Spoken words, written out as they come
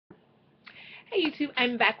Hey YouTube,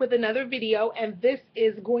 I'm back with another video, and this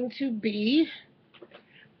is going to be,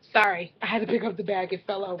 sorry, I had to pick up the bag, it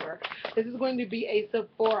fell over. This is going to be a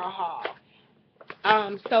Sephora haul.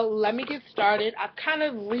 So let me get started. I've kind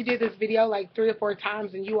of redid this video like 3 or 4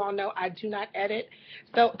 times, and you all know I do not edit.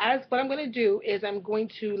 So what I'm going to do is I'm going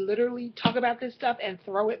to literally talk about this stuff and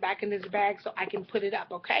throw it back in this bag so I can put it up,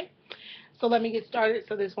 okay? So let me get started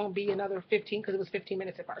so this won't be another 15 because it was 15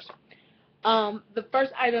 minutes at first. The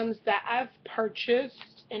first items that I've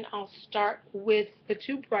purchased, and I'll start with the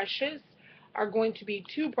two brushes, are going to be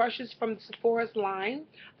two brushes from Sephora's line.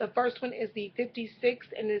 The first one is the 56,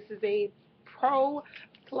 and this is a Pro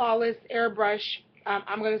Flawless Airbrush.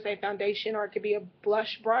 I'm going to say foundation, or it could be a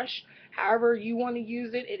blush brush. However you want to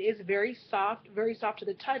use it. It is very soft to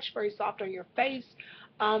the touch, very soft on your face,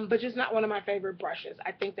 but just not one of my favorite brushes.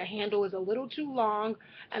 I think the handle is a little too long,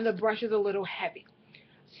 and the brush is a little heavy.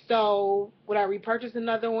 So would I repurchase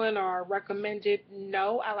another one or recommend it?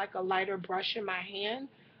 No, I like a lighter brush in my hand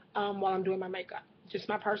while I'm doing my makeup. Just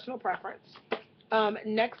my personal preference.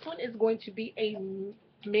 Next one is going to be a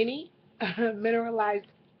mini mineralized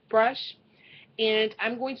brush. And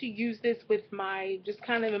I'm going to use this with just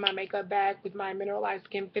kind of in my makeup bag with my Mineralized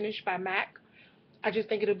Skin Finish by MAC. I just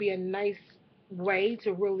think it'll be a nice way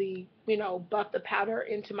to really, buff the powder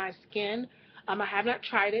into my skin. I have not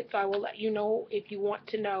tried it, so I will let you know if you want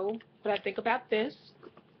to know what I think about this.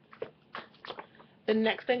 The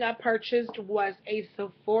next thing I purchased was a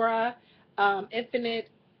Sephora Infinite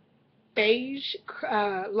Beige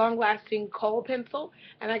long-lasting kohl pencil,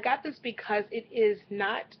 and I got this because it is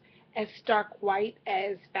not as stark white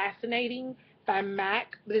as Fascinating by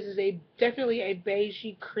MAC. This is definitely a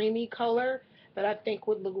beigey, creamy color that I think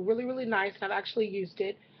would look really, really nice. I've actually used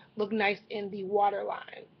it. Look nice in the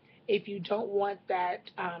waterline if you don't want that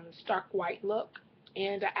stark white look.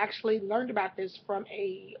 And I actually learned about this from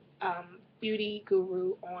a beauty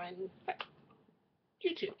guru on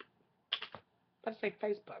YouTube. Let's say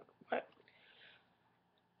Facebook. What?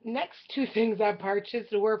 Next two things I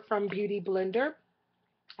purchased were from Beauty Blender.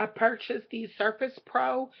 I purchased the Surface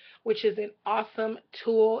Pro, which is an awesome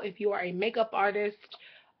tool if you are a makeup artist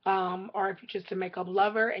or if you're just a makeup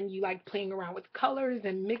lover and you like playing around with colors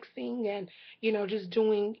and mixing and, just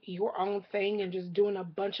doing your own thing and just doing a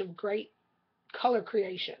bunch of great color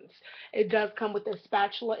creations. It does come with a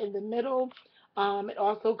spatula in the middle. It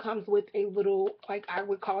also comes with a little, like I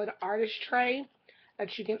would call it an artist tray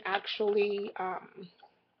that you can actually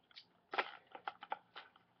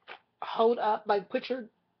hold up, like put your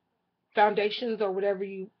foundations or whatever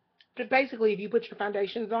basically if you put your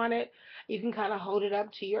foundations on it, you can kind of hold it up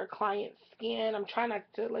to your client's skin. I'm trying not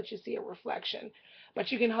to let you see a reflection, but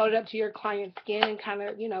you can hold it up to your client's skin and kind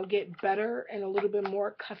of, get better and a little bit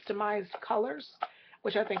more customized colors,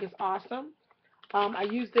 which I think is awesome. I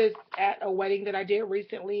used this at a wedding that I did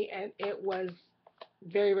recently, and it was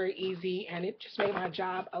very, very easy, and it just made my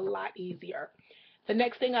job a lot easier. The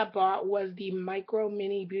next thing I bought was the Micro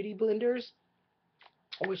Mini Beauty Blenders,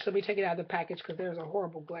 which let me take it out of the package because there's a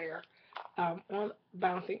horrible glare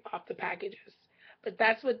bouncing off the packages. But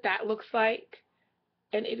that's what that looks like,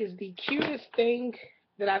 and it is the cutest thing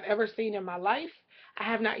that I've ever seen in my life. I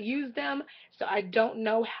have not used them, so I don't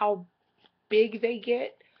know how big they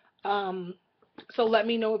get. So let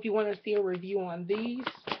me know if you want to see a review on these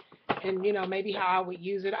and, maybe how I would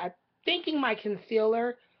use it. I'm thinking my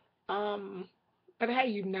concealer, but hey,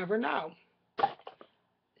 you never know.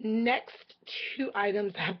 Next two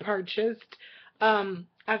items I purchased.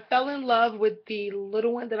 I fell in love with the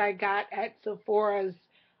little one that I got at Sephora's,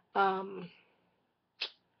 um,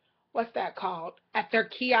 what's that called? At their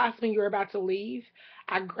kiosk when you're about to leave.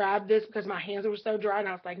 I grabbed this because my hands were so dry, and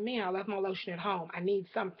I was like, man, I left my lotion at home. I need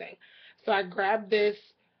something. So I grabbed this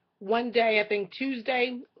one day, I think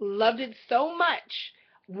Tuesday, loved it so much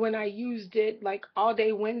when I used it like all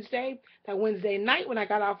day Wednesday, that Wednesday night when I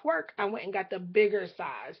got off work, I went and got the bigger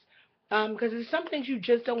size. Because there's some things you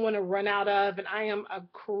just don't want to run out of, and I am a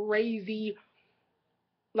crazy,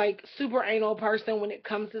 like, super anal person when it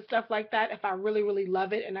comes to stuff like that. If I really, really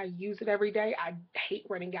love it and I use it every day, I hate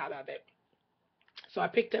running out of it. So I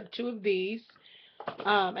picked up two of these,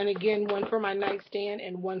 and again, one for my nightstand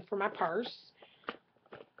and one for my purse.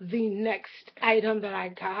 The next item that I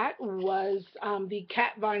got was the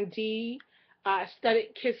Kat Von D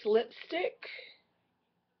Studded Kiss Lipstick.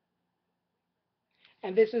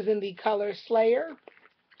 And this is in the color Slayer.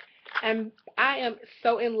 And I am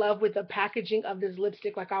so in love with the packaging of this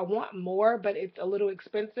lipstick. Like, I want more, but it's a little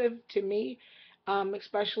expensive to me,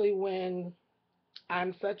 especially when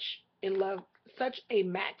I'm such a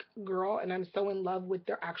MAC girl, and I'm so in love with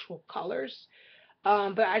their actual colors.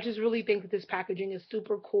 But I just really think that this packaging is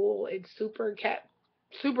super cool. It's super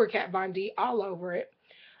Kat Von D all over it.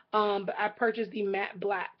 But I purchased the matte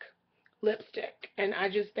black lipstick, and I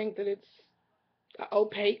just think that it's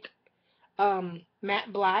opaque,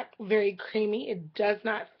 matte black, very creamy. It does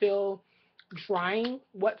not feel drying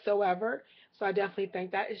whatsoever. So I definitely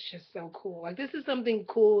think that is just so cool. Like this is something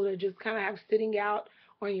cool to just kind of have sitting out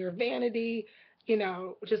on your vanity,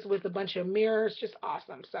 just with a bunch of mirrors, just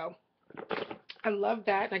awesome. So I love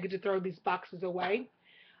that. I get to throw these boxes away.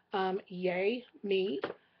 Yay, me.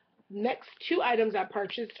 Next two items I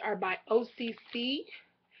purchased are by OCC,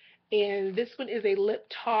 and this one is a lip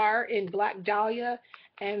tar in Black Dahlia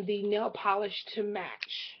and the nail polish to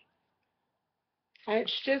match. And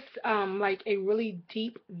it's just like a really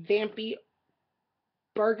deep, vampy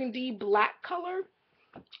burgundy black color.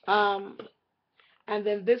 Um, and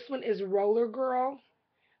then this one is Roller Girl,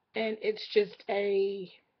 and it's just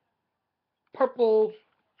a purple,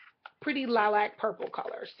 pretty lilac purple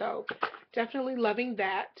color. So definitely loving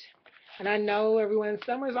that. And I know everyone,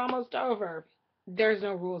 summer's almost over. There's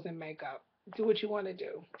no rules in makeup. Do what you want to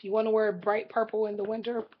do. If you want to wear bright purple in the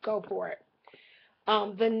winter, go for it.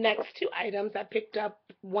 The next two items I picked up,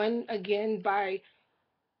 one again by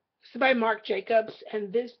Marc Jacobs,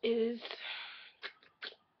 and this is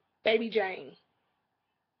Baby Jane.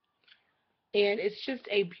 And it's just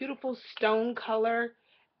a beautiful stone color.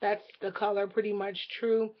 That's the color pretty much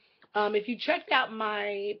true. If you checked out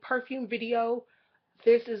my perfume video,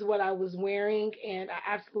 this is what I was wearing, and I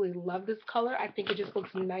absolutely love this color. I think it just looks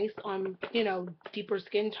nice on, deeper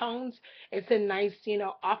skin tones. It's a nice,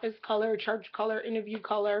 office color, church color, interview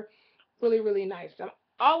color. Really, really nice. I'm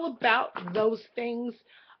all about those things,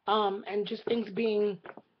 and just things being,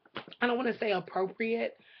 I don't want to say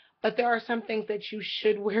appropriate, but there are some things that you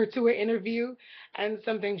should wear to an interview and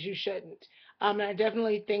some things you shouldn't. And I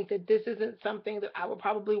definitely think that this isn't something that I would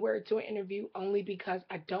probably wear to an interview only because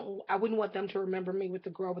I wouldn't want them to remember me with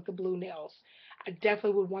the girl with the blue nails. I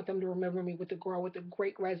definitely would want them to remember me with the girl with the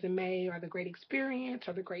great resume or the great experience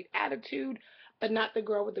or the great attitude, but not the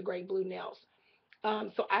girl with the great blue nails.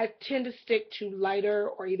 So I tend to stick to lighter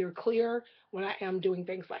or either clear when I am doing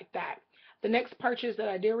things like that. The next purchase that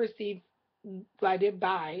I did receive, I did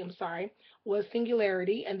buy, I'm sorry, was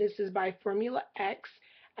Singularity, and this is by Formula X.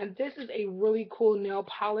 And this is a really cool nail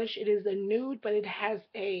polish. It is a nude, but it has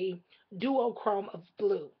a duochrome of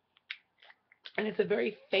blue, and it's a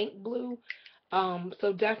very faint blue.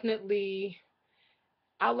 So definitely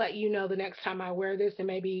I'll let you know the next time I wear this, and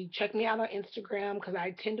maybe check me out on Instagram because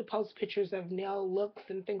I tend to post pictures of nail looks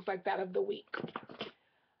and things like that of the week.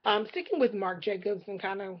 Sticking with Marc Jacobs and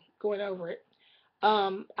kind of going over it.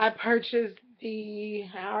 I purchased I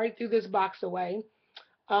already threw this box away.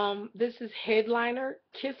 This is Headliner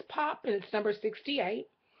Kiss Pop, and it's number 68.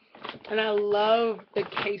 And I love the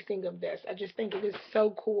casing of this. I just think it is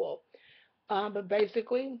so cool. But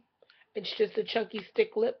basically, it's just a chunky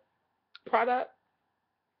stick lip product,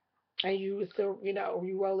 and you still,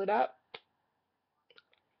 you roll it up.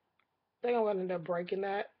 I think I'm gonna end up breaking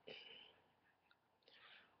that.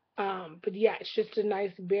 But yeah, it's just a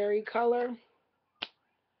nice berry color.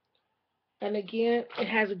 And again, it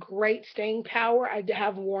has great staying power. I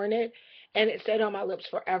have worn it, and it stayed on my lips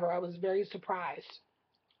forever. I was very surprised.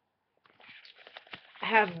 I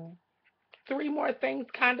have three more things,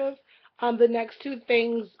 kind of. The next two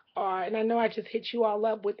things are, and I know I just hit you all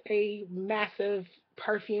up with a massive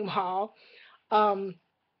perfume haul. Um,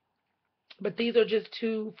 but these are just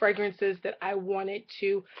two fragrances that I wanted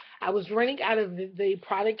to. I was running out of the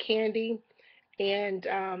Prada Candy, and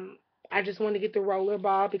I just wanted to get the roller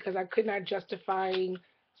ball because I could not justify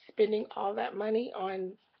spending all that money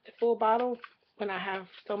on the full bottle when I have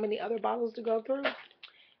so many other bottles to go through.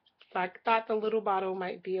 So I thought the little bottle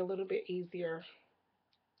might be a little bit easier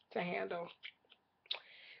to handle.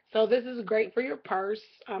 So this is great for your purse.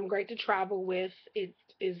 Great to travel with. It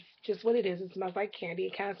is just what it is. It smells like candy.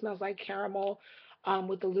 It kind of smells like caramel,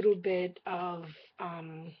 with a little bit of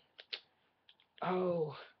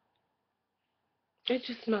oh, it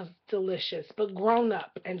just smells delicious, but grown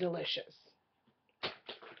up and delicious.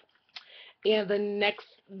 And the next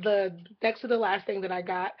to the last thing that I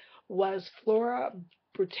got was Flora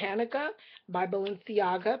Britannica by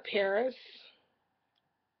Balenciaga Paris.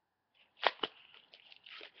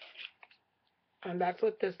 And that's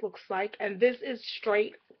what this looks like. And this is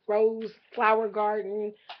straight rose flower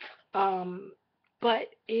garden. Um, but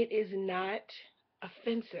it is not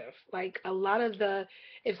offensive. Like a lot of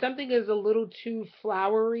if something is a little too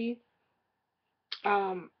flowery,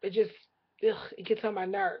 it just, it gets on my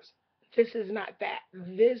nerves. This is not that.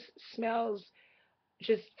 This smells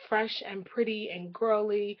just fresh and pretty and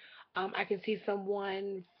girly. I can see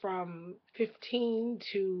someone from 15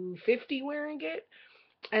 to 50 wearing it,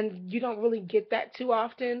 and you don't really get that too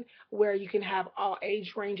often, where you can have all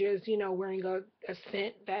age ranges, wearing a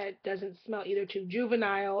scent that doesn't smell either too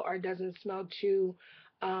juvenile or doesn't smell too,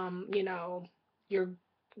 you know, your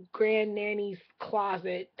grand nanny's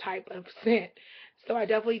closet type of scent. So I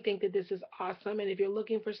definitely think that this is awesome. And if you're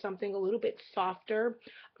looking for something a little bit softer,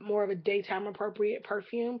 more of a daytime appropriate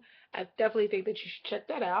perfume, I definitely think that you should check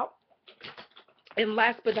that out. And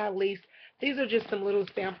last but not least, these are just some little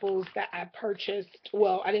samples that I purchased.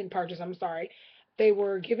 Well, I didn't purchase, I'm sorry. They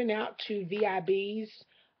were given out to VIBs.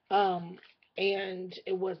 Um, and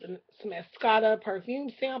it was some Escada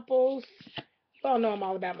perfume samples. You all know I'm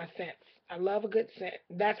all about my scents. I love a good scent.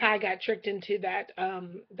 That's how I got tricked into that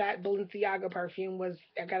Balenciaga perfume. Was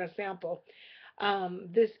I got a sample.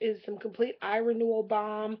 This is some complete eye renewal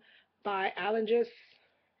balm by Alengis.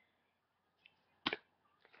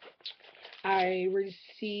 I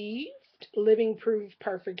received Living Proof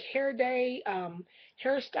Perfect Hair Day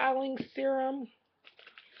hairstyling serum,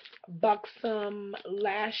 Buxom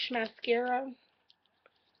Lash Mascara,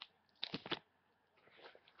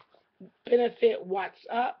 Benefit What's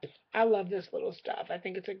Up. I love this little stuff. I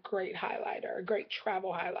think it's a great highlighter, a great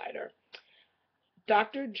travel highlighter.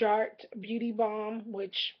 Dr. Jart Beauty Balm,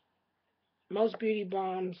 which most beauty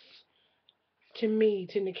balms to me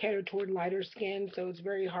tend to cater toward lighter skin, so it's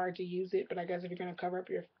very hard to use it. But I guess if you're going to cover up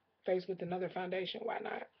your face with another foundation, why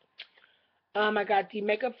not? I got the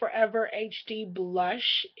Makeup Forever HD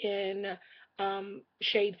blush in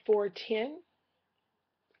shade 410,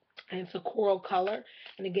 and it's a coral color.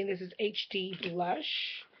 And again, this is HD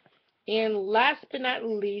blush. And last but not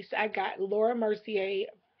least, I got Laura Mercier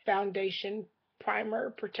Foundation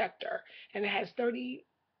Primer Protector, and it has 30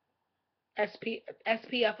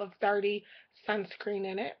 SPF of 30 sunscreen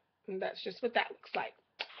in it. And that's just what that looks like.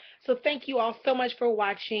 So thank you all so much for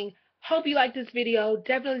watching. Hope you like this video.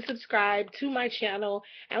 Definitely subscribe to my channel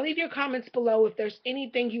and leave your comments below if there's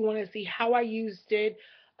anything you want to see, how I used it,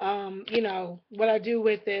 what I do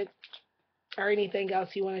with it, or anything else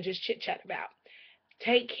you want to just chit chat about.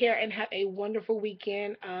 Take care and have a wonderful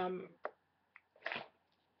weekend.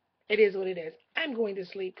 It is what it is. I'm going to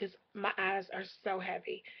sleep because my eyes are so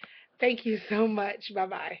heavy. Thank you so much.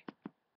 Bye-bye.